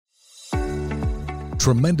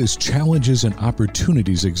Tremendous challenges and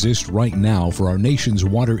opportunities exist right now for our nation's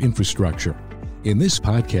water infrastructure. In this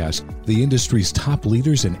podcast, the industry's top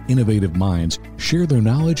leaders and innovative minds share their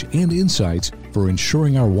knowledge and insights for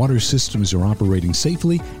ensuring our water systems are operating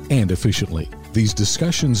safely and efficiently. These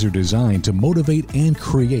discussions are designed to motivate and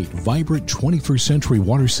create vibrant 21st century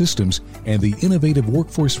water systems and the innovative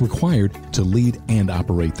workforce required to lead and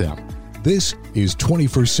operate them. This is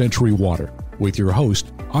 21st Century Water with your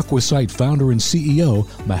host, Aquasight founder and CEO,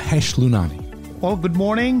 Mahesh Lunani. Well, good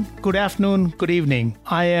morning, good afternoon, good evening.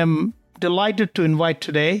 I am delighted to invite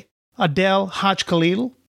today Adel Haj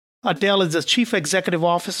Khalil. Adel is the Chief Executive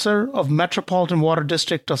Officer of Metropolitan Water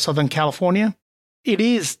District of Southern California. It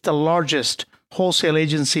is the largest wholesale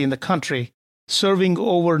agency in the country, serving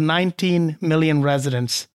over 19 million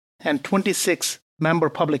residents and 26 member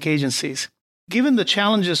public agencies. Given the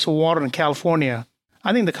challenges of water in California,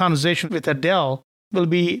 I think the conversation with Adel will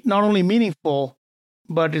be not only meaningful,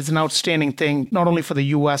 but it's an outstanding thing, not only for the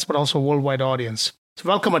U.S., but also a worldwide audience. So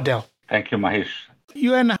welcome, Adel. Thank you, Mahesh.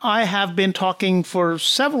 You and I have been talking for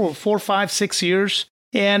 4, 5, 6 years,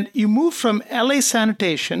 and you moved from LA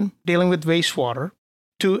Sanitation, dealing with wastewater,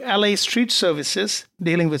 to LA Street Services,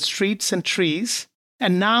 dealing with streets and trees,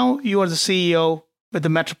 and now you are the CEO with the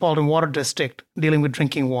Metropolitan Water District, dealing with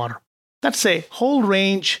drinking water. That's a whole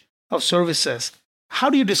range of services. How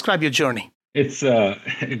do you describe your journey? It's a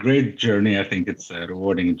great journey. I think it's a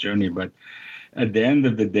rewarding journey. But at the end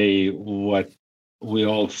of the day, what we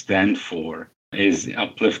all stand for is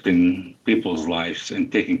uplifting people's lives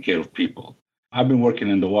and taking care of people. I've been working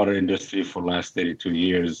in the water industry for the last 32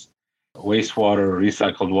 years. Wastewater,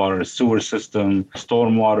 recycled water, sewer system,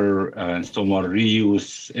 stormwater, stormwater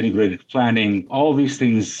reuse, integrated planning. All these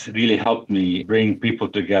things really help me bring people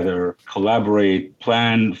together, collaborate,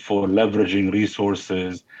 plan for leveraging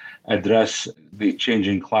resources, address the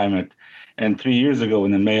changing climate. And 3 years ago,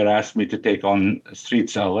 when the mayor asked me to take on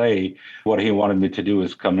Streets LA, what he wanted me to do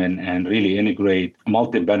is come in and really integrate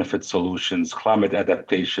multi-benefit solutions, climate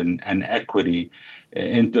adaptation, and equity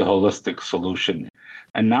into a holistic solution.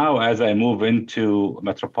 And now, as I move into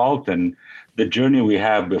Metropolitan, the journey we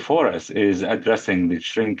have before us is addressing the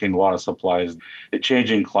shrinking water supplies, the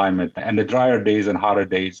changing climate, and the drier days and hotter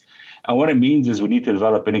days. And what it means is we need to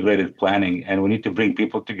develop integrated planning, and we need to bring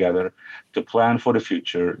people together to plan for the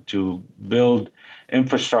future, to build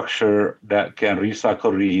infrastructure that can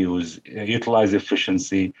recycle, reuse, utilize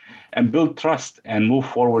efficiency, and build trust and move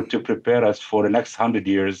forward to prepare us for the next 100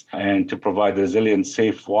 years and to provide resilient,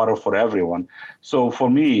 safe water for everyone. So for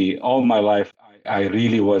me, all my life, I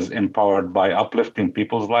really was empowered by uplifting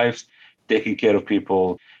people's lives, taking care of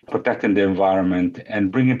people, protecting the environment, and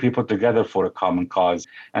bringing people together for a common cause.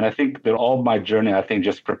 And I think that all my journey,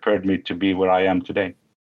 just prepared me to be where I am today.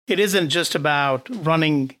 It isn't just about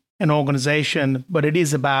running an organization, but it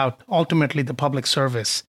is about ultimately the public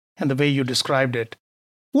service and the way you described it.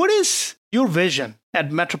 What is your vision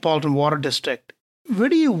at Metropolitan Water District? Where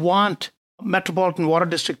do you want Metropolitan Water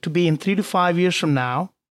District to be in 3 to 5 years from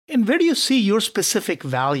now? And where do you see your specific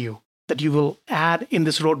value that you will add in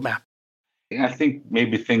this roadmap? I think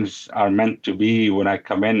maybe things are meant to be when I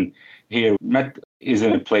come in here. Met is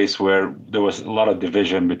in a place where there was a lot of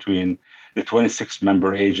division between the 26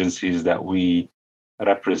 member agencies that we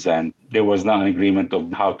represent. There was not an agreement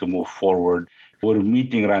of how to move forward. We're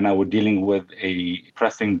meeting right now. We're dealing with a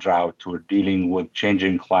pressing drought. We're dealing with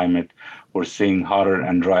changing climate. We're seeing hotter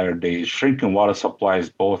and drier days, shrinking water supplies,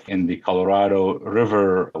 both in the Colorado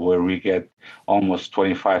River, where we get almost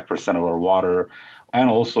 25% of our water, and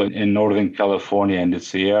also in Northern California and the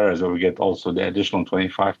Sierras, where we get also the additional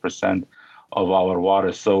 25% of our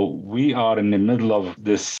water. So we are in the middle of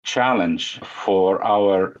this challenge for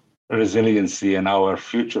our resiliency and our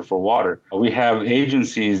future for water. We have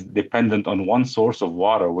agencies dependent on one source of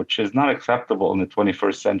water, which is not acceptable in the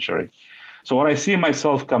 21st century. So what I see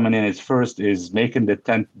myself coming in is first is making the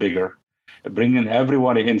tent bigger, bringing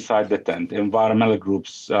everyone inside the tent, environmental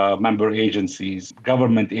groups, member agencies,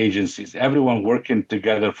 government agencies, everyone working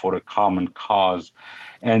together for a common cause.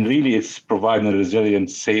 And really, it's providing resilient,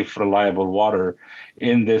 safe, reliable water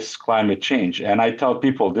in this climate change. And I tell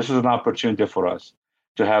people, this is an opportunity for us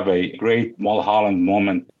to have a great Mulholland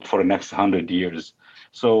moment for the next 100 years.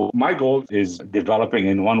 So my goal is developing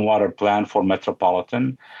a one water plan for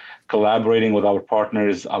Metropolitan, collaborating with our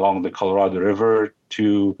partners along the Colorado River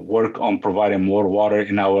to work on providing more water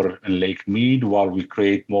in Lake Mead while we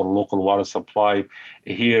create more local water supply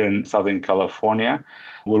here in Southern California.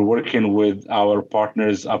 We're working with our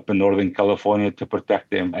partners up in Northern California to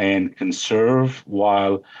protect them and conserve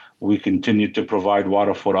while we continue to provide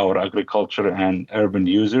water for our agriculture and urban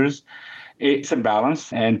users. It's a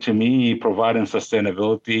balance. And to me, providing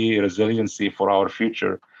sustainability, resiliency for our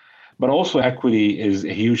future, but also equity is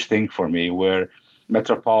a huge thing for me, where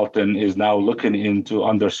Metropolitan is now looking into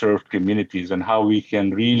underserved communities and how we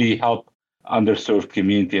can really help underserved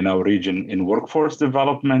community in our region in workforce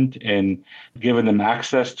development and giving them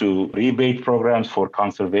access to rebate programs for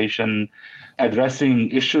conservation, addressing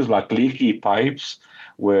issues like leaky pipes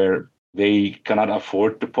where they cannot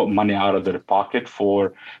afford to put money out of their pocket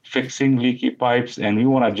for fixing leaky pipes. And we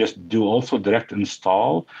want to just do also direct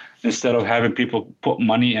install instead of having people put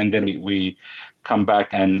money and then we come back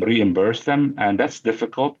and reimburse them. And that's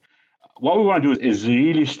difficult. What we want to do is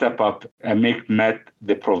really step up and make Met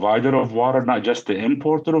the provider of water, not just the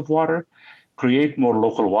importer of water, create more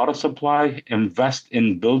local water supply, invest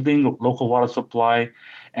in building local water supply,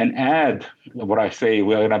 and add what I say,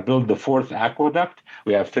 we're going to build the fourth aqueduct.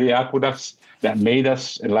 We have three aqueducts that made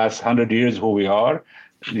us in the last 100 years who we are,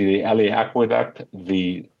 the LA Aqueduct,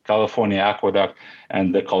 the California Aqueduct,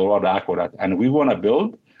 and the Colorado Aqueduct. And we want to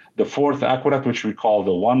build the fourth aqueduct, which we call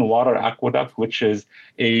the One Water Aqueduct, which is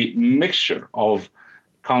a mixture of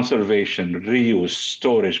conservation, reuse,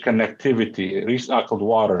 storage, connectivity, recycled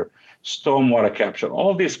water, stormwater capture,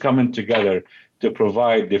 all these coming together to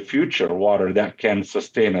provide the future water that can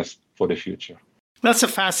sustain us for the future. That's a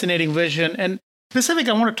fascinating vision. And specific,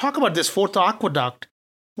 I want to talk about this fourth aqueduct.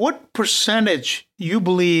 What percentage you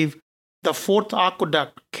believe the fourth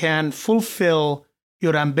aqueduct can fulfill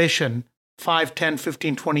your ambition 5, 10,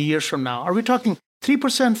 15, 20 years from now? Are we talking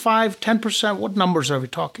 3%, 5, 10%? What numbers are we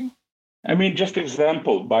talking? I mean, just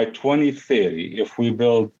example, by 2030, if we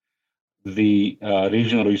build the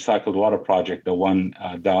regional recycled water project, the one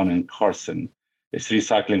down in Carson, it's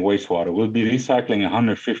recycling wastewater, we'll be recycling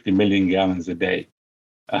 150 million gallons a day.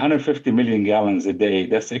 150 million gallons a day,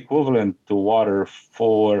 that's equivalent to water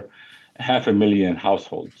for 500,000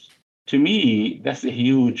 households. To me, that's a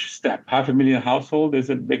huge step. 500,000 households is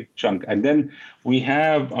a big chunk. And then we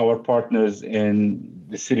have our partners in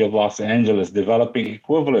the city of Los Angeles developing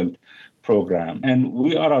equivalent program. And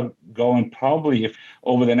we are going probably, if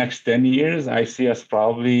over the next 10 years, I see us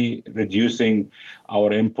probably reducing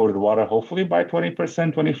our imported water, hopefully by 20%,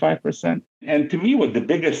 25%. And to me, what the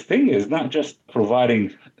biggest thing is not just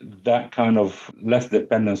providing that kind of less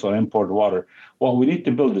dependence on imported water. Well, we need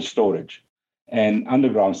to build the storage and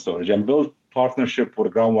underground storage and build partnership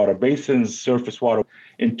with groundwater basins, surface water.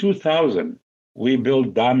 In 2000, we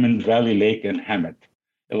built Diamond Valley Lake in Hemet.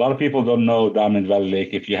 A lot of people don't know Diamond Valley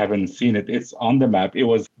Lake. If you haven't seen it, it's on the map. It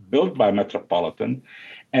was built by Metropolitan,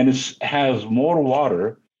 and it has more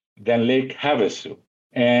water than Lake Havasu.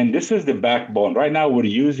 And this is the backbone. Right now, we're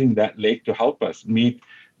using that lake to help us meet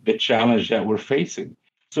the challenge that we're facing.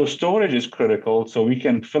 So storage is critical, so we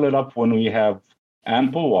can fill it up when we have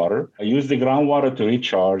ample water, use the groundwater to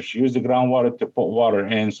recharge, use the groundwater to put water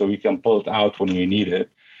in so we can pull it out when we need it.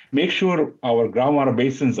 Make sure our groundwater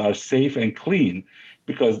basins are safe and clean,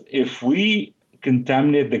 because if we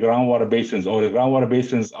contaminate the groundwater basins or the groundwater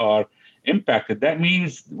basins are impacted, that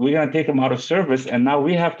means we're going to take them out of service, and now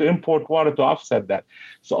we have to import water to offset that.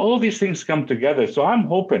 So all these things come together. So I'm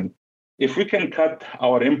hoping if we can cut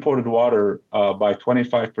our imported water by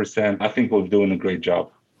 25%, I think we're doing a great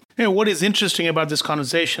job. You know, what is interesting about this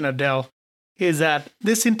conversation, Adel, is that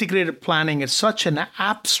this integrated planning is such an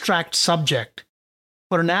abstract subject.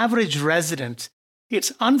 For an average resident,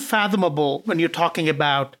 it's unfathomable when you're talking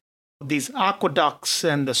about these aqueducts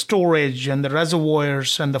and the storage and the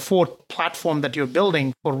reservoirs and the fourth platform that you're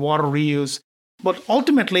building for water reuse. But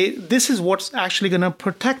ultimately, this is what's actually going to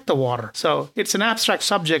protect the water. So it's an abstract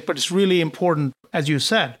subject, but it's really important, as you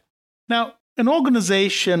said. Now, an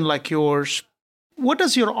organization like yours, what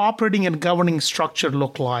does your operating and governing structure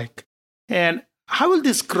look like? And how will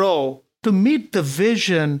this grow to meet the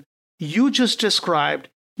vision you just described?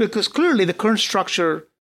 Because clearly the current structure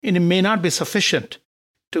may not be sufficient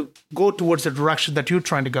to go towards the direction that you're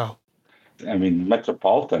trying to go. I mean,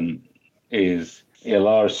 Metropolitan is a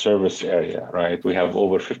large service area, right? We have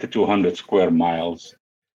over 5,200 square miles,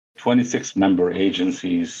 26 member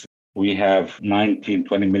agencies. We have 20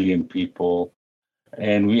 million people.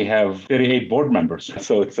 And we have 38 board members.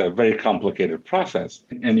 So it's a very complicated process.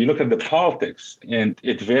 And you look at the politics, and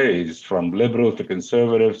it varies from liberal to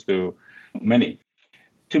conservatives to many.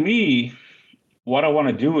 To me, what I want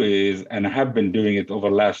to do is, and I have been doing it over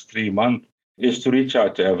the last 3 months, is to reach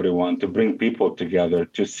out to everyone, to bring people together,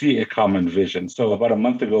 to see a common vision. So about a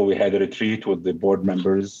month ago, we had a retreat with the board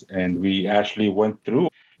members, and we actually went through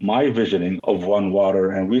my visioning of One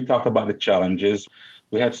Water, and we talked about the challenges.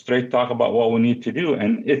 We had straight talk about what we need to do.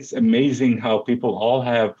 And it's amazing how people all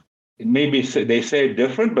have, maybe they say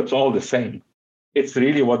different, but it's all the same. It's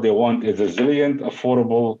really what they want is resilient,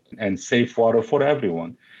 affordable, and safe water for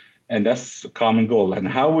everyone. And that's a common goal. And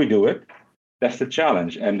how we do it, that's the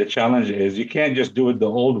challenge. And the challenge is you can't just do it the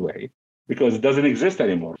old way because it doesn't exist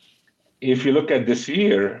anymore. If you look at this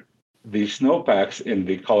year, the snowpacks in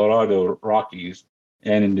the Colorado Rockies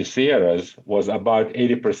and in the Sierras was about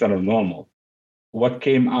 80% of normal. What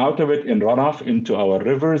came out of it in runoff into our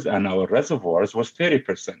rivers and our reservoirs was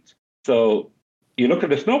 30%. So you look at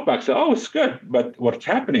the snowpack, say, oh, it's good. But what's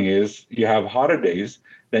happening is you have hotter days.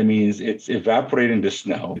 That means it's evaporating the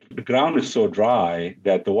snow. The ground is so dry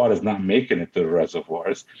that the water is not making it to the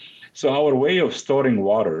reservoirs. So our way of storing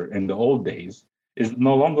water in the old days is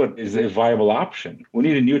no longer is a viable option. We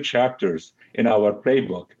need a new chapters in our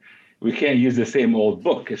playbook. We can't use the same old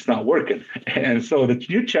book. It's not working. And so the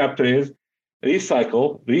new chapter is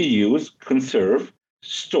recycle, reuse, conserve,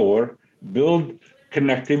 store, build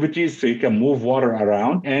connectivities so you can move water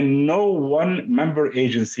around. And no one member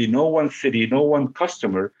agency, no one city, no one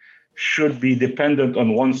customer should be dependent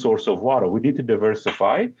on one source of water. We need to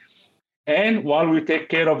diversify. And while we take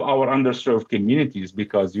care of our underserved communities,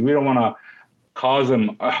 because we don't want to cause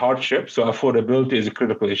them a hardship, so affordability is a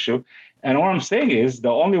critical issue. And what I'm saying is the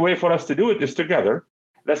only way for us to do it is together.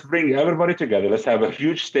 Let's bring everybody together. Let's have a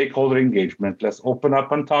huge stakeholder engagement. Let's open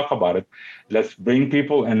up and talk about it. Let's bring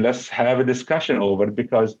people and let's have a discussion over it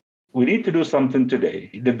because we need to do something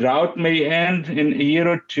today. The drought may end in a year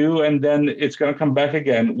or two, and then it's going to come back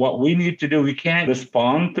again. What we need to do, we can't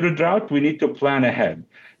respond to the drought. We need to plan ahead.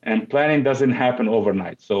 And planning doesn't happen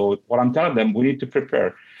overnight. So what I'm telling them, we need to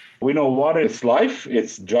prepare. We know water is life,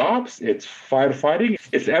 it's jobs, it's firefighting,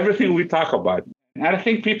 it's everything we talk about. And I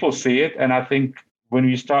think people see it, and I think when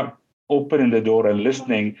we start opening the door and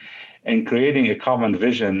listening and creating a common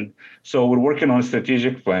vision. So we're working on a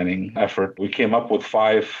strategic planning effort. We came up with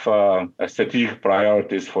 5 strategic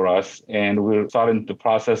priorities for us, and we're starting the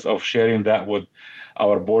process of sharing that with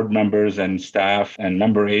our board members and staff and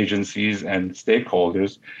member agencies and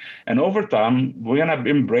stakeholders. And over time, we're going to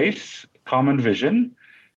embrace common vision.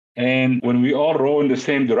 And when we all row in the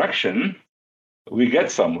same direction, we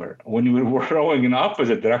get somewhere. When we're rowing in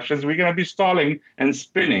opposite directions, we're going to be stalling and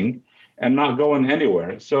spinning and not going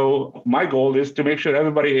anywhere. So my goal is to make sure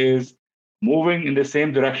everybody is moving in the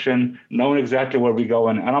same direction, knowing exactly where we're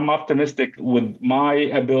going. And I'm optimistic with my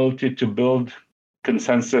ability to build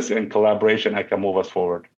consensus and collaboration, I can move us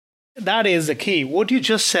forward. That is the key. What you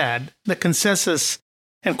just said, the consensus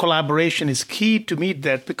and collaboration is key to meet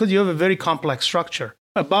that because you have a very complex structure.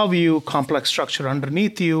 Above you, complex structure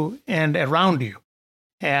underneath you and around you.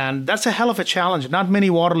 And that's a hell of a challenge. Not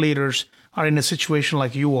many water leaders are in a situation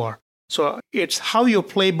like you are. So it's how your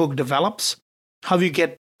playbook develops, how you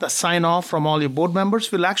get the sign off from all your board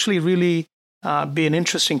members will actually really be an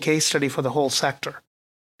interesting case study for the whole sector.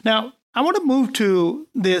 Now, I want to move to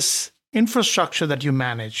this infrastructure that you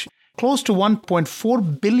manage. Close to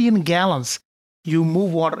 1.4 billion gallons you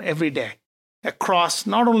move water every day across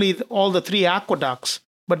not only all the 3 aqueducts,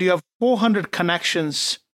 but you have 400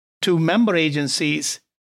 connections to member agencies,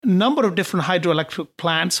 a number of different hydroelectric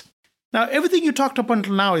plants. Now, everything you talked up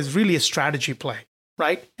until now is really a strategy play,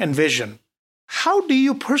 right? And vision. How do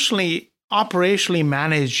you personally operationally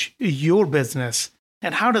manage your business?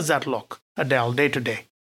 And how does that look, Adel, day to day?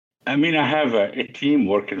 I mean, I have a team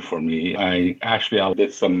working for me. I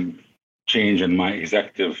did some change in my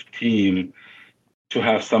executive team to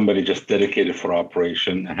have somebody just dedicated for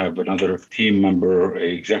operation. I have another team member, an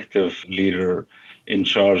executive leader in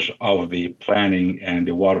charge of the planning and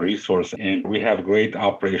the water resource. And we have a great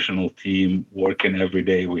operational team working every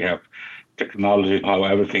day. We have technology, how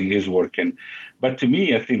everything is working. But to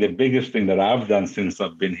me, I think the biggest thing that I've done since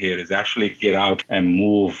I've been here is actually get out and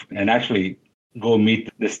move and actually go meet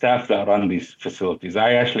the staff that run these facilities.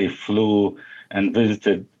 I actually flew and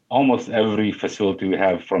visited almost every facility we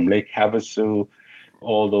have from Lake Havasu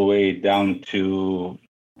all the way down to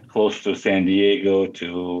close to San Diego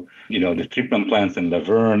to, the treatment plants in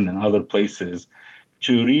Laverne and other places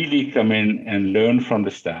to really come in and learn from the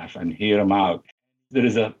staff and hear them out. There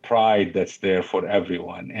is a pride that's there for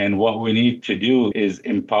everyone. And what we need to do is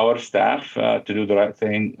empower staff to do the right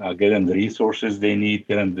thing, get them the resources they need,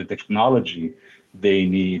 get them the technology they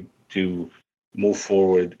need to move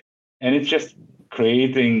forward. And it's just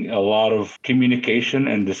creating a lot of communication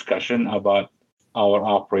and discussion about our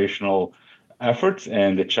operational efforts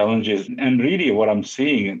and the challenges. And really what I'm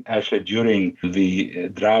seeing actually during the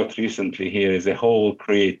drought recently here is a whole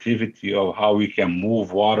creativity of how we can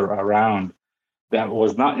move water around that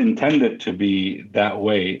was not intended to be that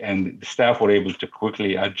way. And the staff were able to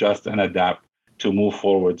quickly adjust and adapt to move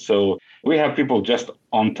forward. So we have people just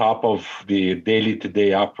on top of the daily to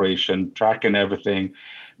day operation, tracking everything,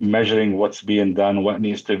 measuring what's being done, what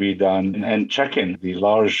needs to be done, and checking the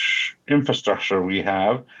large infrastructure we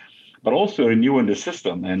have, but also renewing the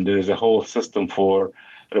system. And there's a whole system for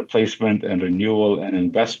replacement and renewal and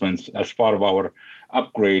investments as part of our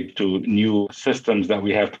upgrade to new systems that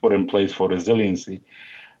we have to put in place for resiliency.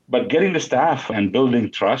 But getting the staff and building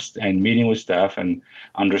trust and meeting with staff and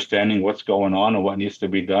understanding what's going on and what needs to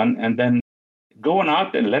be done, and then going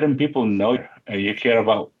out and letting people know you care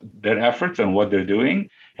about their efforts and what they're doing.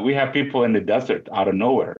 We have people in the desert out of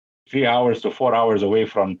nowhere, 3 hours to 4 hours away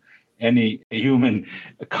from any human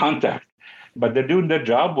contact, but they're doing their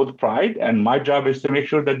job with pride. And my job is to make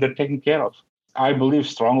sure that they're taken care of. I believe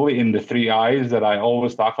strongly in the 3 I's that I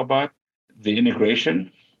always talk about: the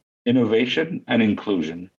integration, innovation, and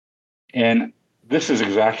inclusion. And this is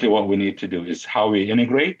exactly what we need to do, is how we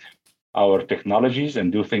integrate our technologies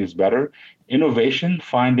and do things better. Innovation,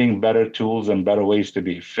 finding better tools and better ways to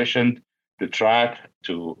be efficient, to track,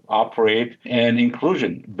 to operate. And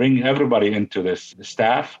inclusion, bring everybody into this. The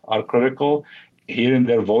staff are critical, hearing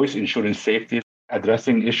their voice, ensuring safety,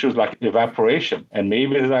 addressing issues like evaporation. And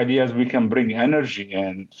maybe there's ideas we can bring energy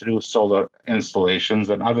in through solar installations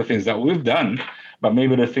and other things that we've done, but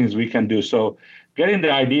maybe there are things we can do. So getting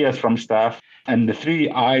the ideas from staff, and the 3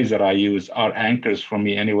 I's that I use are anchors for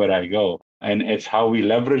me anywhere I go. And it's how we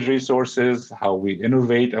leverage resources, how we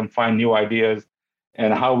innovate and find new ideas,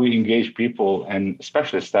 and how we engage people and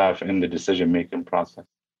especially staff in the decision-making process.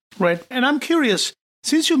 Right. And I'm curious,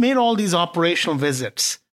 since you made all these operational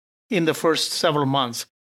visits in the first several months,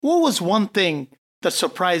 what was one thing that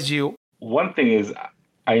surprised you? One thing is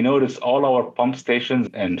I noticed all our pump stations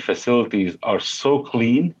and facilities are so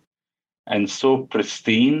clean and so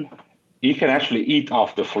pristine, you can actually eat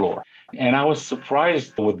off the floor. And I was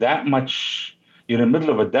surprised with that much, you're in the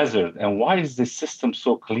middle of a desert, and why is this system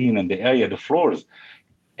so clean and the area, the floors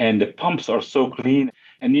and the pumps are so clean?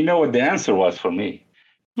 And you know what the answer was for me?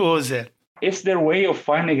 What was it? It's their way of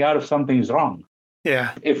finding out if something is wrong.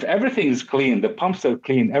 Yeah. If everything is clean, the pumps are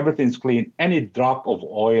clean, everything's clean, any drop of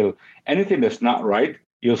oil, anything that's not right,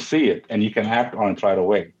 you'll see it and you can act on it right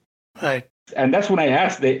away. Right. And that's when I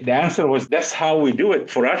asked, the answer was, that's how we do it.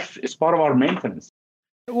 For us, it's part of our maintenance.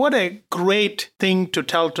 What a great thing to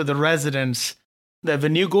tell to the residents, that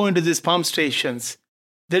when you go into these pump stations,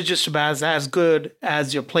 they're just about as good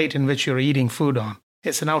as your plate in which you're eating food on.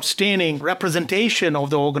 It's an outstanding representation of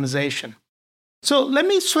the organization. So let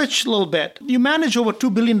me switch a little bit. You manage over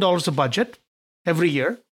 $2 billion of budget every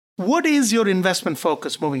year. What is your investment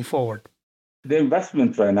focus moving forward? The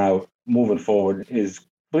investment right now moving forward is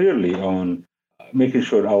clearly on making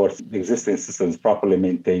sure our existing system is properly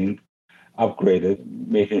maintained, upgraded,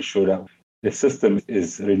 making sure that the system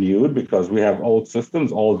is renewed, because we have old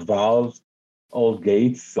systems, old valves, old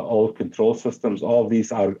gates, old control systems. All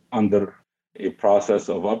these are under a process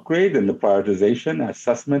of upgrade and the prioritization,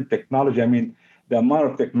 assessment, technology. I mean, the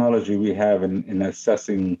amount of technology we have in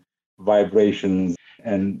assessing vibrations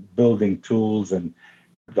and building tools, and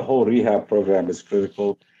the whole rehab program is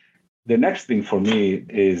critical. The next thing for me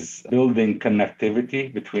is building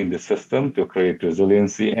connectivity between the system to create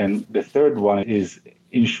resiliency. And the third one is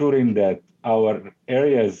ensuring that our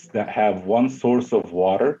areas that have one source of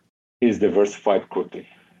water is diversified quickly.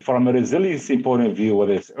 From a resiliency point of view,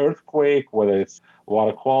 whether it's earthquake, whether it's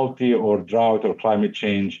water quality or drought or climate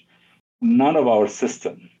change, none of our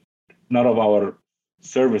system, none of our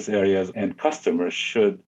service areas and customers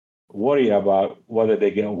should worry about whether they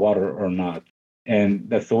get water or not. And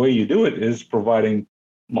that's the way you do it, is providing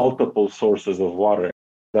multiple sources of water.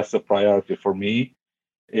 That's the priority for me,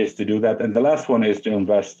 is to do that. And the last one is to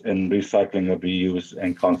invest in recycling or reuse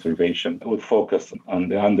and conservation with focus on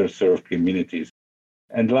the underserved communities.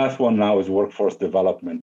 And the last one now is workforce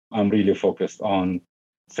development. I'm really focused on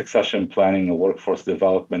succession planning and workforce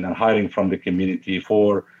development and hiring from the community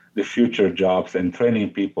for the future jobs and training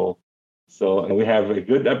people. So we have a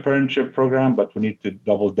good apprenticeship program, but we need to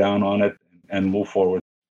double down on it and move forward.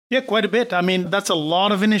 Yeah, quite a bit. I mean, that's a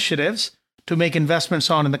lot of initiatives to make investments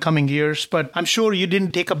on in the coming years. But I'm sure you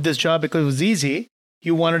didn't take up this job because it was easy.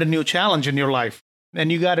 You wanted a new challenge in your life,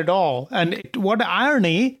 and you got it all. And what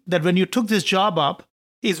irony that when you took this job up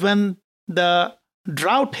is when the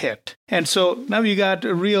drought hit. And so now you got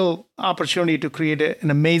a real opportunity to create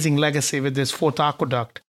an amazing legacy with this fourth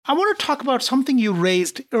aqueduct. I want to talk about something you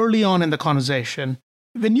raised early on in the conversation.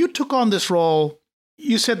 When you took on this role,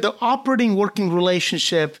 you said the operating working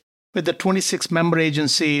relationship with the 26 member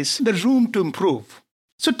agencies, there's room to improve.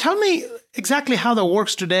 So tell me exactly how that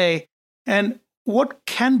works today and what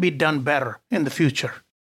can be done better in the future.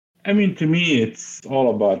 I mean, to me, it's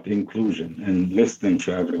all about inclusion and listening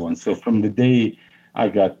to everyone. So from the day I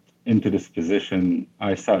got into this position,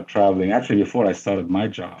 I started traveling. Actually, before I started my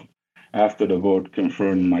job, after the board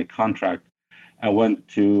confirmed my contract, I went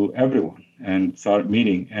to everyone and started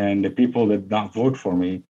meeting. And the people that did not vote for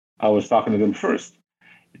me, I was talking to them first,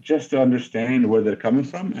 just to understand where they're coming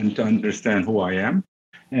from and to understand who I am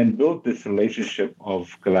and build this relationship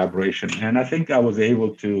of collaboration. And I think I was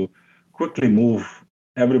able to quickly move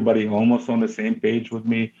everybody almost on the same page with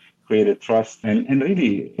me, created trust, and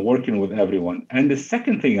really working with everyone. And the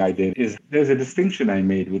second thing I did is there's a distinction I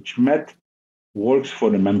made, which Met works for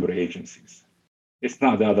the member agencies. It's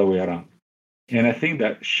not the other way around. And I think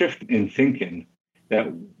that shift in thinking that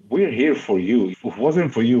we're here for you. If it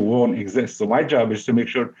wasn't for you, we won't exist. So my job is to make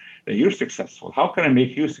sure that you're successful. How can I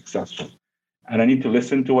make you successful? And I need to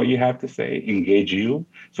listen to what you have to say, engage you.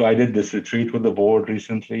 So I did this retreat with the board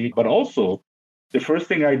recently. But also, the first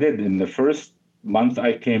thing I did in the first month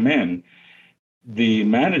I came in, the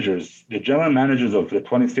managers, the general managers of the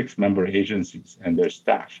 26 member agencies and their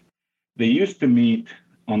staff, they used to meet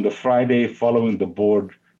on the Friday following the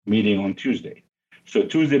board meeting on Tuesday. So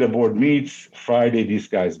Tuesday the board meets, Friday these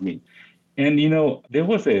guys meet. And there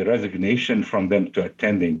was a resignation from them to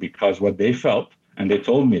attending because what they felt, and they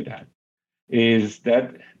told me that, is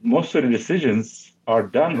that most of the decisions are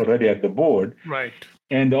done already at the board. Right.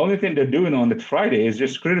 And the only thing they're doing on that Friday is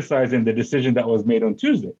just criticizing the decision that was made on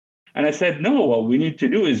Tuesday. And I said, no, what we need to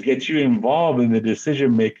do is get you involved in the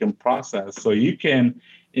decision-making process so you can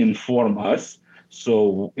inform us.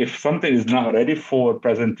 So if something is not ready for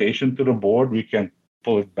presentation to the board, we can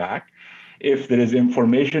pull it back. If there is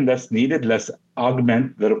information that's needed, let's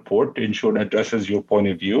augment the report to ensure it addresses your point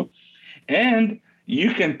of view. And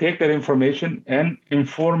you can take that information and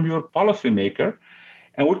inform your policymaker.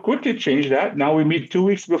 And we quickly changed that. Now we meet 2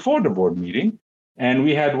 weeks before the board meeting. And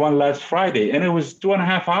we had one last Friday, and it was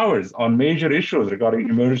 2.5 hours on major issues regarding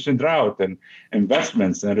emergency drought and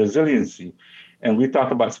investments and resiliency. And we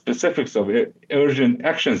talked about specifics of urgent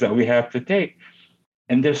actions that we have to take.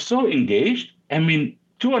 And they're so engaged. I mean,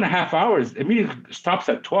 2.5 hours, the meeting stops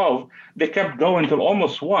at 12. They kept going until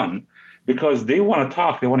almost 1 because they want to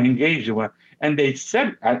talk, they want to engage. And they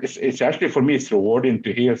said, it's actually, for me, it's rewarding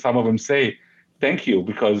to hear some of them say, thank you,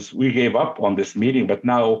 because we gave up on this meeting, but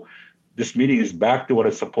now this meeting is back to what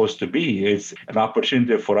it's supposed to be. It's an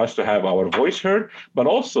opportunity for us to have our voice heard, but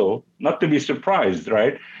also not to be surprised,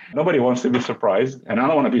 right? Nobody wants to be surprised, and I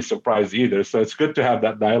don't want to be surprised either. So it's good to have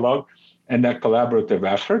that dialogue and that collaborative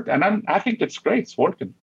effort. And I think it's great. It's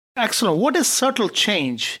working. Excellent. What is subtle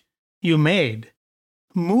change you made?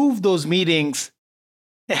 Move those meetings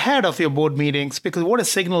ahead of your board meetings, because what a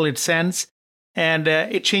signal it sends, and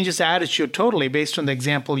it changes the attitude totally based on the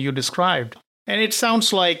example you described. And it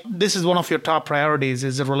sounds like this is one of your top priorities,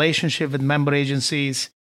 is the relationship with member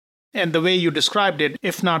agencies. And the way you described it,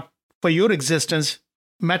 if not for your existence,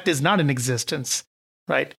 Met is not in existence,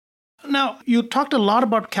 right? Now, you talked a lot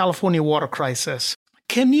about California water crisis.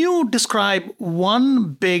 Can you describe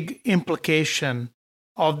one big implication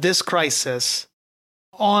of this crisis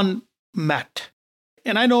on Met?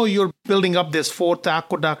 And I know you're building up this fourth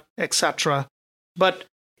aqueduct, etc., but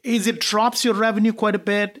is it drops your revenue quite a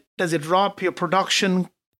bit? Does it drop your production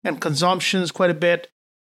and consumptions quite a bit?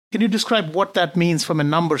 Can you describe what that means from a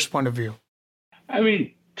numbers point of view? I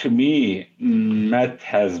mean, to me, Met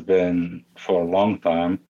has been for a long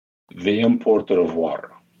time the importer of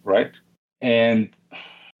water, right? And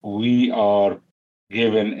we are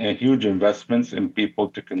given a huge investments in people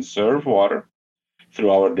to conserve water through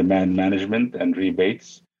our demand management and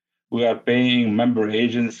rebates. We are paying member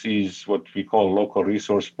agencies what we call local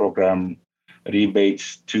resource program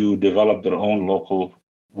rebates to develop their own local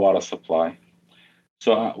water supply.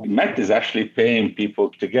 So Met is actually paying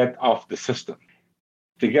people to get off the system.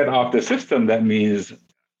 To get off the system, that means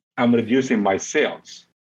I'm reducing my sales.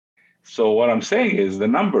 So what I'm saying is the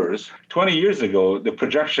numbers, 20 years ago, the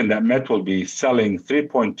projection that Met will be selling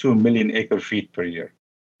 3.2 million acre feet per year.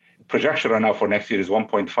 The projection right now for next year is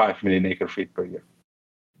 1.5 million acre feet per year.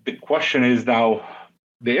 The question is now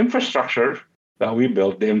the infrastructure that we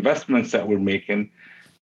built, the investments that we're making,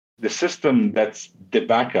 the system that's the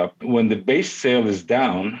backup. When the base sale is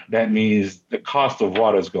down, that means the cost of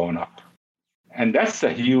water is going up. And that's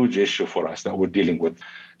a huge issue for us that we're dealing with.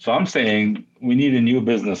 So I'm saying we need a new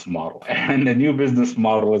business model. And the new business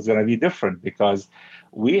model is going to be different because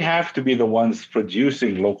we have to be the ones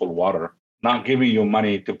producing local water, not giving you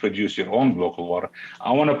money to produce your own local water.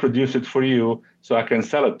 I want to produce it for you so I can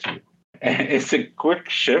sell it to you. And it's a quick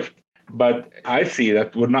shift, but I see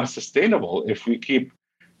that we're not sustainable if we keep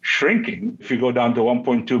shrinking. If you go down to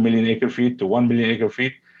 1.2 million acre feet to 1 million acre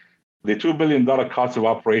feet, The $2 billion cost of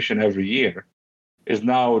operation every year is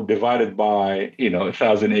now divided by,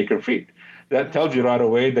 1,000 acre feet. That tells you right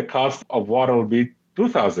away the cost of water will be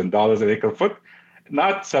 $2,000 an acre foot,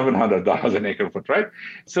 not $700 an acre foot, right?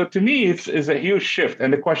 So to me, it's a huge shift.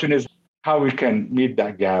 And the question is how we can meet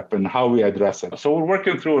that gap and how we address it. So we're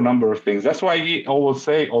working through a number of things. That's why I always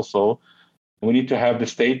say also, we need to have the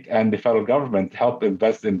state and the federal government help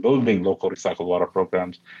invest in building local recycled water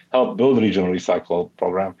programs, help build regional recycle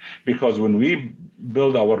program. Because when we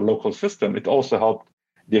build our local system, it also helped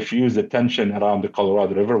diffuse the tension around the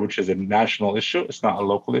Colorado River, which is a national issue. It's not a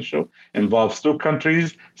local issue. It involves 2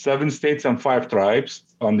 countries, 7 states, and 5 tribes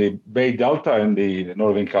on the Bay Delta in the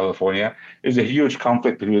Northern California. There's a huge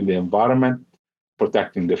conflict between the environment,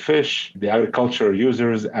 protecting the fish, the agricultural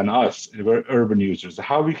users, and us, the urban users,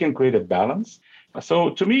 how we can create a balance.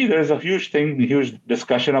 So to me, there's a huge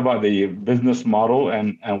discussion about the business model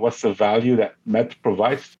and what's the value that MET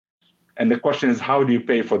provides. And the question is, how do you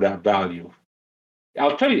pay for that value?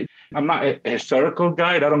 I'll tell you, I'm not a historical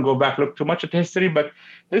guide. I don't go back, look too much at history, but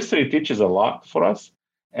history teaches a lot for us.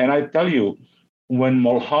 And I tell you, when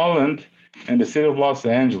Mulholland and the city of Los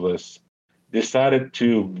Angeles decided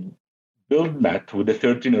to build MET with the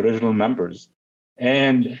 13 original members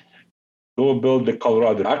and go build the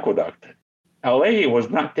Colorado Aqueduct, LA was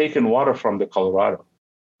not taking water from the Colorado.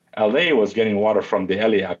 LA was getting water from the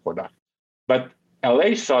LA Aqueduct. But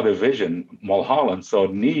LA saw the vision, Mulholland saw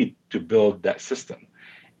need to build that system.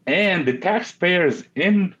 And the taxpayers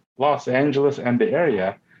in Los Angeles and the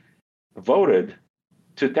area voted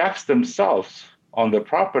to tax themselves on the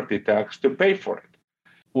property tax to pay for it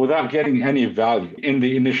without getting any value in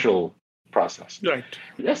the initial process. Right.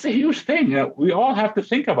 That's a huge thing. We all have to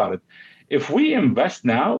think about it. If we invest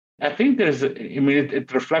now, I think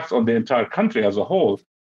it reflects on the entire country as a whole.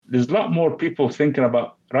 There's a lot more people thinking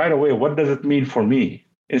about right away, what does it mean for me?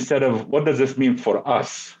 Instead of what does this mean for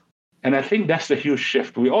us? And I think that's the huge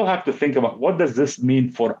shift. We all have to think about what does this mean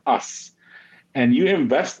for us? And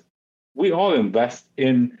we all invest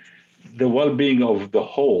in the well-being of the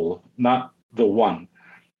whole, not the one.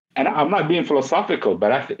 And I'm not being philosophical,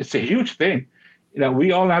 but it's a huge thing.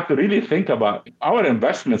 We all have to really think about our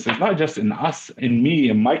investments. It's not just in us, in me,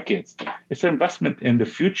 and my kids. It's an investment in the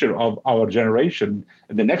future of our generation,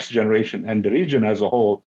 the next generation, and the region as a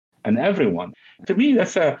whole, and everyone. To me,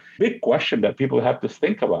 that's a big question that people have to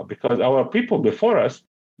think about, because our people before us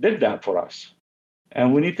did that for us.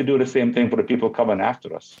 And we need to do the same thing for the people coming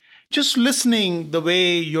after us. Just listening the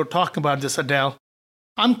way you're talking about this, Adel,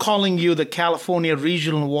 I'm calling you the California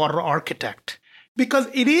Regional Water Architect, because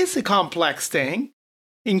it is a complex thing,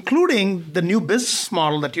 including the new business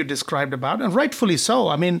model that you described about, and rightfully so.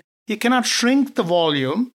 I mean, you cannot shrink the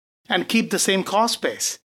volume and keep the same cost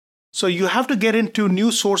base. So you have to get into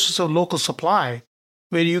new sources of local supply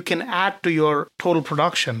where you can add to your total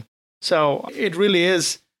production. So it really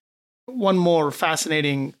is one more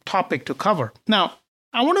fascinating topic to cover. Now,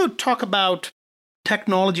 I want to talk about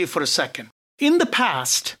technology for a second. In the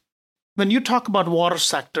past, when you talk about water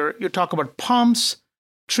sector, you talk about pumps,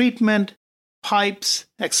 treatment, pipes,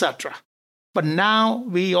 etc. But now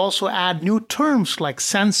we also add new terms like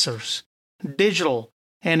sensors, digital,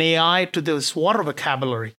 and AI to this water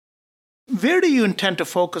vocabulary. Where do you intend to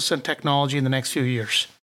focus on technology in the next few years?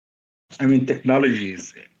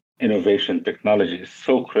 Innovation technology is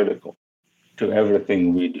so critical to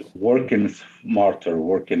everything we do. Working smarter,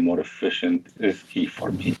 working more efficient is key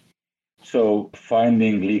for me. So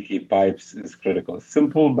finding leaky pipes is critical.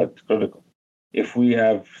 Simple, but critical. If we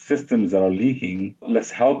have systems that are leaking,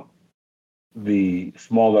 let's help the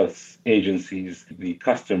smallest agencies, the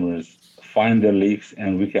customers, find the leaks,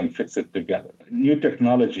 and we can fix it together. New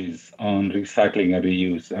technologies on recycling and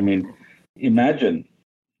reuse. Imagine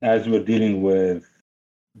as we're dealing with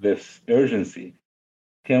this urgency,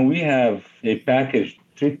 can we have a packaged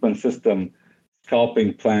treatment system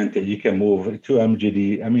scalping plant that you can move to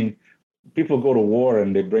MGD? People go to war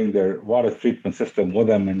and they bring their water treatment system with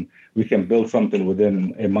them, and we can build something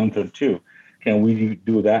within a month or two. Can we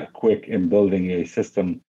do that quick in building a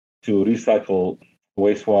system to recycle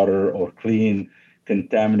wastewater or clean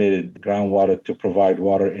contaminated groundwater to provide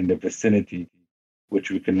water in the vicinity,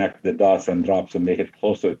 which we connect the dots and drops and make it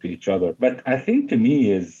closer to each other? But I think to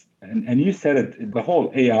me is, and you said it, the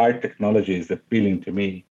whole AI technology is appealing to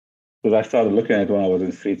me, because I started looking at it when I was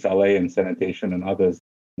in Streets LA and sanitation and others.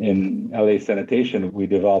 In LA sanitation, we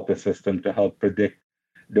developed a system to help predict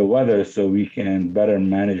the weather so we can better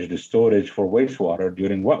manage the storage for wastewater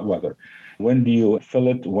during wet weather. When do you fill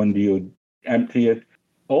it? When do you empty it?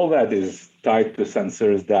 All that is tied to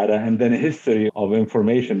sensors, data, and then a history of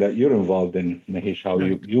information that you're involved in, Mahesh, how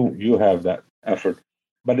you have that effort.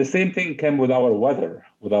 But the same thing came with our weather,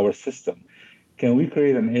 with our system. Can we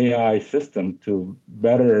create an AI system to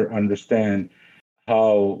better understand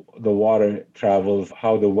how the water travels,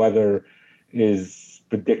 how the weather is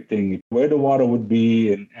predicting where the water would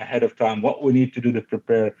be and ahead of time, what we need to do to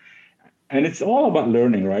prepare? And it's all about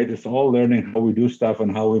learning, right? It's all learning how we do stuff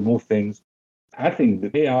and how we move things. I think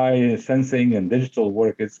the AI sensing and digital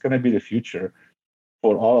work is going to be the future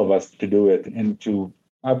for all of us to do it and to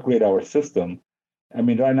upgrade our system. I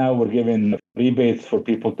mean, right now we're giving rebates for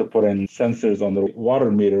people to put in sensors on the water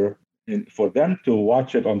meter for them to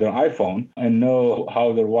watch it on their iPhone and know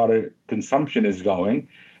how their water consumption is going.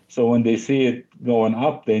 So when they see it going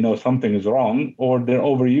up, they know something is wrong or they're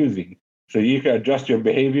overusing. So you can adjust your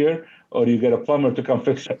behavior or you get a plumber to come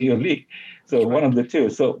fix your leak. So one of the two.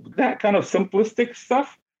 So that kind of simplistic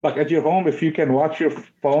stuff, like at your home, if you can watch your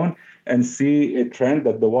phone and see a trend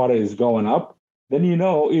that the water is going up, then you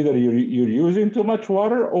know either you're using too much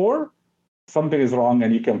water or something is wrong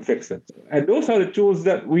and you can fix it. And those are the tools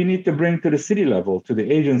that we need to bring to the city level, to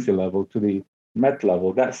the agency level, to the Met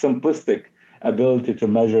level, that simplistic ability to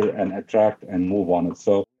measure and attract and move on it.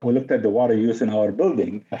 So we looked at the water use in our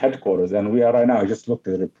building headquarters, and we are right now, I just looked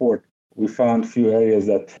at the report, we found a few areas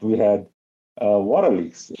that we had water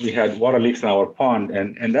leaks. We had water leaks in our pond,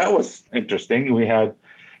 and that was interesting. We had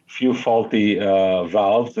few faulty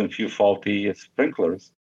valves and few faulty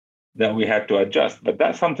sprinklers that we had to adjust. But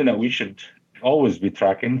that's something that we should always be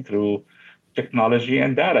tracking through technology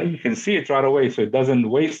and data. You can see it right away, so it doesn't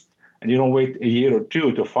waste, and you don't wait a year or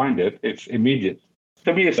two to find it. It's immediate.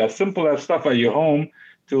 To me, it's as simple as stuff at your home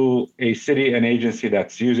to a city and agency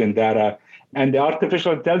that's using data, and the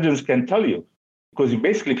artificial intelligence can tell you. Because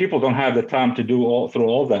basically people don't have the time to do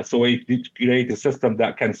all that. So we need to create a system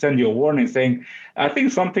that can send you a warning saying, I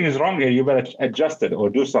think something is wrong here, you better adjust it or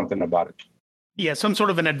do something about it. Yeah, some sort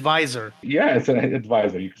of an advisor. Yeah, it's an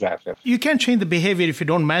advisor, exactly. You can't change the behavior if you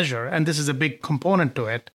don't measure, and this is a big component to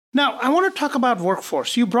it. Now, I want to talk about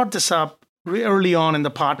workforce. You brought this up early on in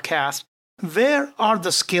the podcast. Where are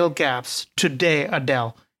the skill gaps today,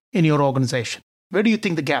 Adel, in your organization? Where do you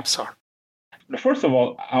think the gaps are? First of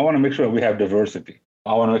all, I want to make sure we have diversity.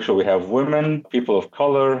 I want to make sure we have women, people of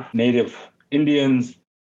color, Native Indians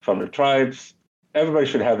from the tribes. Everybody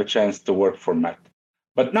should have a chance to work for Met,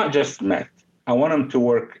 but not just Met. I want them to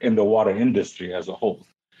work in the water industry as a whole.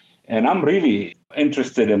 And I'm really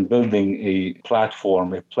interested in building a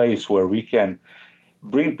platform, a place where we can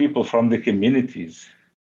bring people from the communities,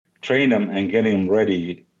 train them and get them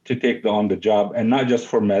ready to take on the job, and not just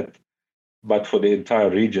for Met, but for the entire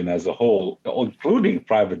region as a whole, including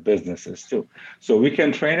private businesses too. So we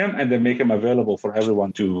can train them and then make them available for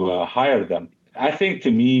everyone to hire them. I think,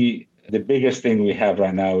 to me, the biggest thing we have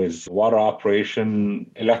right now is water operation,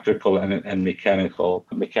 electrical and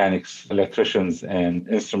mechanics, electricians and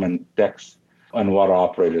instrument techs and water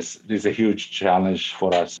operators. This is a huge challenge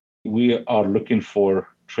for us. We are looking for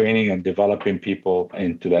training and developing people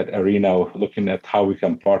into that arena, looking at how we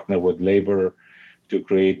can partner with labor to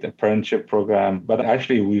create apprenticeship program. But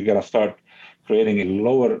actually, we're going to start creating a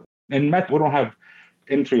lower, in Met, we don't have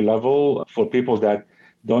entry level for people that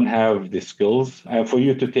don't have the skills. And for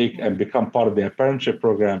you to take and become part of the apprenticeship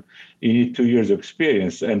program, you need 2 years of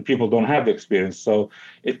experience, and people don't have the experience. So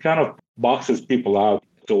it kind of boxes people out.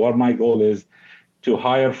 So what my goal is to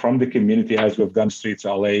hire from the community, as we've done Streets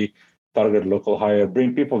LA, target local hire,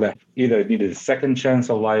 bring people that either need a second chance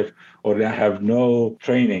of life or that have no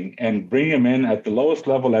training, and bring them in at the lowest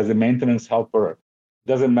level as a maintenance helper.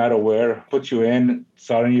 Doesn't matter where, put you in,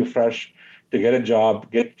 starting you fresh to get a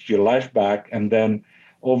job, get your life back, and then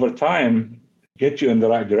over time, get you in the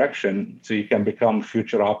right direction so you can become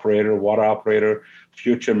future operator, water operator,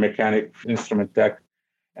 future mechanic, instrument tech.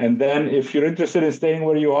 And then if you're interested in staying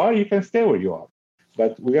where you are, you can stay where you are.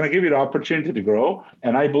 But we're going to give you the opportunity to grow.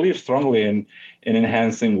 And I believe strongly in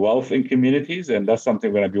enhancing wealth in communities. And that's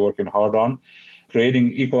something we're going to be working hard on,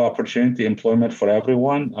 creating equal opportunity employment for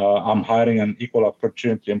everyone. I'm hiring an equal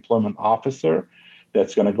opportunity employment officer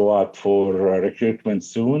that's going to go out for recruitment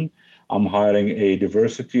soon. I'm hiring a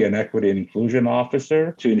diversity and equity and inclusion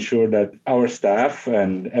officer to ensure that our staff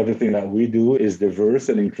and everything that we do is diverse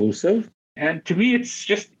and inclusive. And to me, it's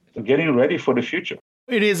just getting ready for the future.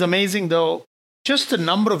 It is amazing, though, just the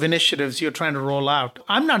number of initiatives you're trying to roll out.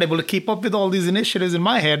 I'm not able to keep up with all these initiatives in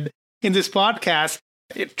my head in this podcast.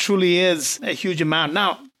 It truly is a huge amount.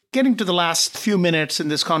 Now, getting to the last few minutes in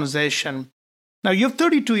this conversation. Now, you have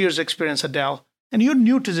 32 years experience, Adel, and you're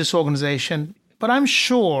new to this organization, but I'm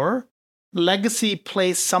sure legacy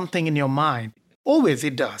plays something in your mind. Always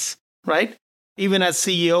it does, right? Even as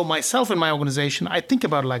CEO, myself in my organization, I think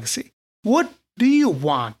about legacy. What do you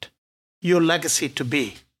want your legacy to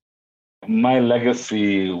be? My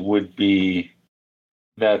legacy would be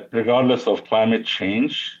that regardless of climate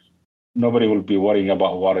change, nobody will be worrying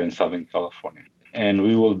about water in Southern California. And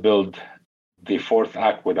we will build the fourth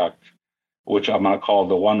aqueduct, which I'm going to call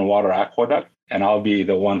the One Water Aqueduct, and I'll be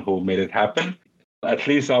the one who made it happen. At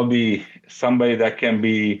least I'll be somebody that can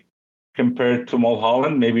be compared to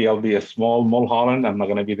Mulholland. Maybe I'll be a small Mulholland. I'm not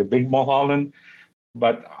going to be the big Mulholland,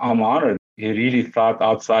 but I'm honored. He really thought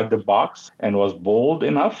outside the box and was bold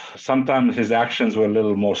enough. Sometimes his actions were a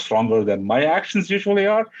little more stronger than my actions usually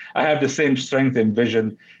are. I have the same strength and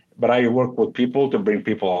vision, but I work with people to bring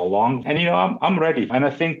people along. And, I'm ready. And I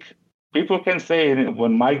think people can say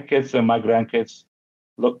when my kids and my grandkids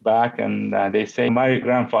look back and they say, my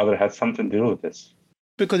grandfather had something to do with this.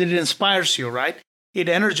 Because it inspires you, right? It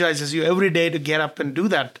energizes you every day to get up and do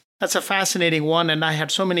that. That's a fascinating one. And I had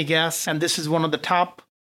so many guests, and this is one of the top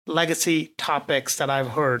legacy topics that I've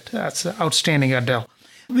heard. That's outstanding, Adel.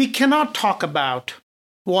 We cannot talk about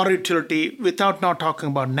water utility without not talking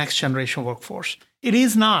about next generation workforce. It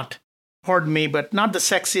is not, pardon me, but not the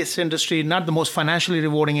sexiest industry, not the most financially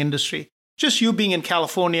rewarding industry. Just you being in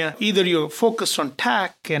California, either you're focused on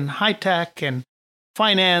tech and high tech and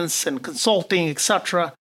finance and consulting,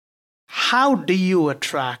 etc. How do you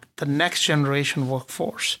attract the next generation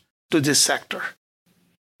workforce to this sector?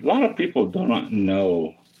 A lot of people do not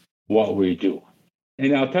know what we do.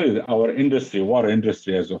 And I'll tell you that our industry, water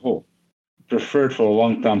industry as a whole, preferred for a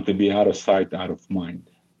long time to be out of sight, out of mind.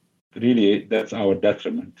 Really, that's our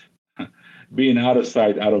detriment. Being out of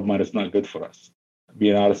sight, out of mind is not good for us.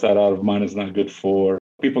 Being out of sight, out of mind is not good for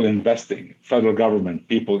people investing, federal government,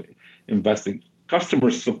 people investing,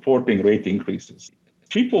 customers supporting rate increases.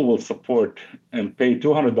 People will support and pay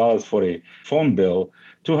 $200 for a phone bill,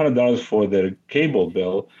 $200 for their cable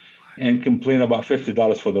bill, and complain about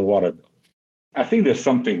 $50 for their water bill. I think there's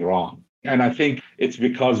something wrong. And I think it's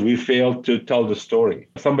because we failed to tell the story.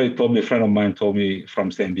 Somebody told me, a friend of mine told me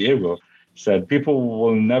from San Diego, said people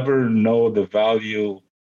will never know the value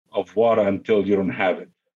of water until you don't have it.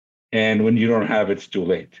 And when you don't have it, it's too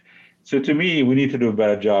late. So to me, we need to do a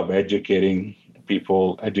better job educating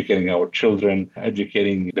people, educating our children,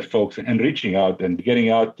 educating the folks, and reaching out and getting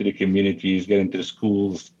out to the communities, getting to the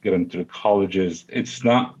schools, getting to the colleges. It's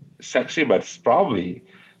not sexy, but it's probably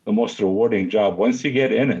the most rewarding job once you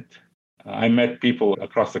get in it. I met people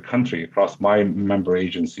across the country, across my member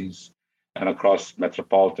agencies and across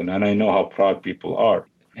Metropolitan, and I know how proud people are.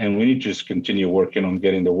 And we need to just continue working on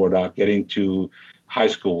getting the word out, getting to high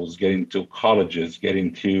schools, getting to colleges,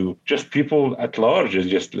 getting to just people at large,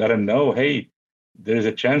 just let them know, hey, there's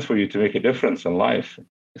a chance for you to make a difference in life.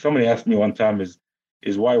 Somebody asked me one time, is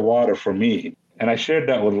why water for me? And I shared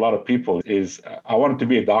that with a lot of people, I wanted to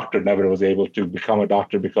be a doctor, never was able to become a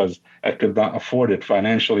doctor because I could not afford it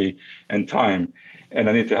financially and time. And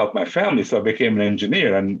I need to help my family. So I became an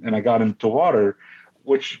engineer and I got into water,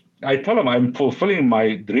 which I tell them I'm fulfilling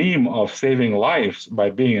my dream of saving lives by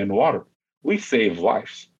being in water. We save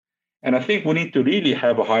lives. And I think we need to really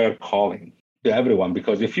have a higher calling to everyone,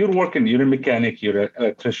 because if you're working, you're a mechanic, you're an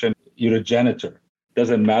electrician, you're a janitor,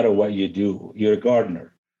 doesn't matter what you do, you're a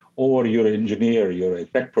gardener, or you're an engineer, you're a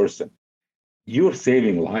tech person, you're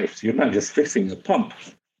saving lives. You're not just fixing a pump,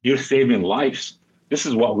 you're saving lives. This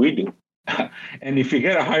is what we do. And if you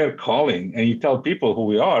get a higher calling and you tell people who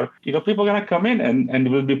we are, people are going to come in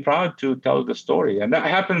and will be proud to tell the story. And that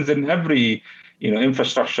happens in every,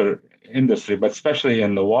 infrastructure industry, but especially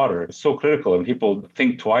in the water. It's so critical, and people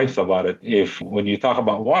think twice about it. When you talk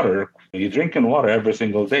about water, you're drinking water every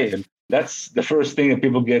single day, and that's the first thing that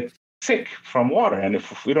people get sick from water. And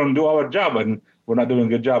if we don't do our job, and we're not doing a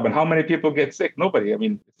good job, and how many people get sick? Nobody. I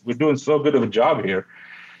mean, we're doing so good of a job here.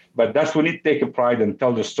 But that's when we need to take a pride and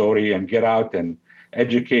tell the story and get out and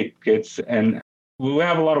educate kids. And we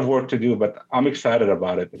have a lot of work to do, but I'm excited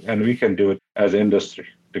about it, and we can do it as an industry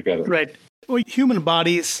together. Right. Well, human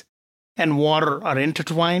bodies and water are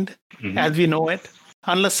intertwined, as we know it,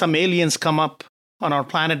 unless some aliens come up on our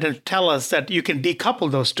planet and tell us that you can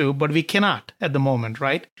decouple those two, but we cannot at the moment,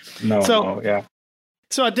 right? No, yeah.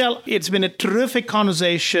 So Adel, it's been a terrific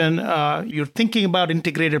conversation. You're thinking about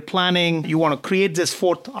integrated planning. You want to create this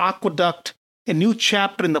fourth aqueduct, a new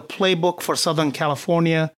chapter in the playbook for Southern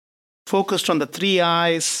California, focused on the 3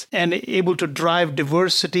 I's and able to drive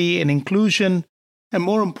diversity and inclusion, and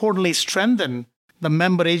more importantly, strengthen the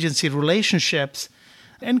member agency relationships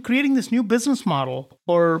and creating this new business model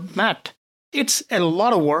for MET. It's a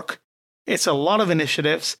lot of work. It's a lot of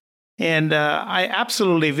initiatives. And I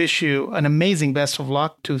absolutely wish you an amazing best of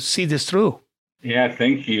luck to see this through. Yeah,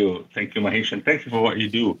 thank you. Thank you, Mahesh. And thank you for what you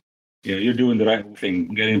do. You're doing the right thing,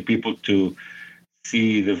 getting people to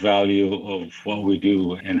see the value of what we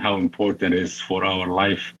do and how important it is for our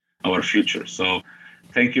life, our future. So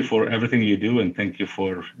thank you for everything you do, and thank you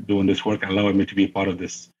for doing this work and allowing me to be part of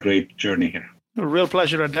this great journey here. A real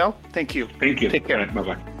pleasure, Adel. Thank you. Thank you. Take care. All right,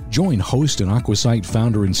 bye-bye. Join host and Aquasight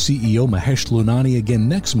founder and CEO Mahesh Lunani again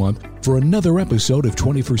next month for another episode of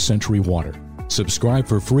 21st Century Water. Subscribe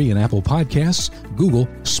for free in Apple Podcasts, Google,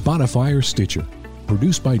 Spotify, or Stitcher.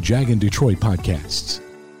 Produced by Jag and Detroit Podcasts.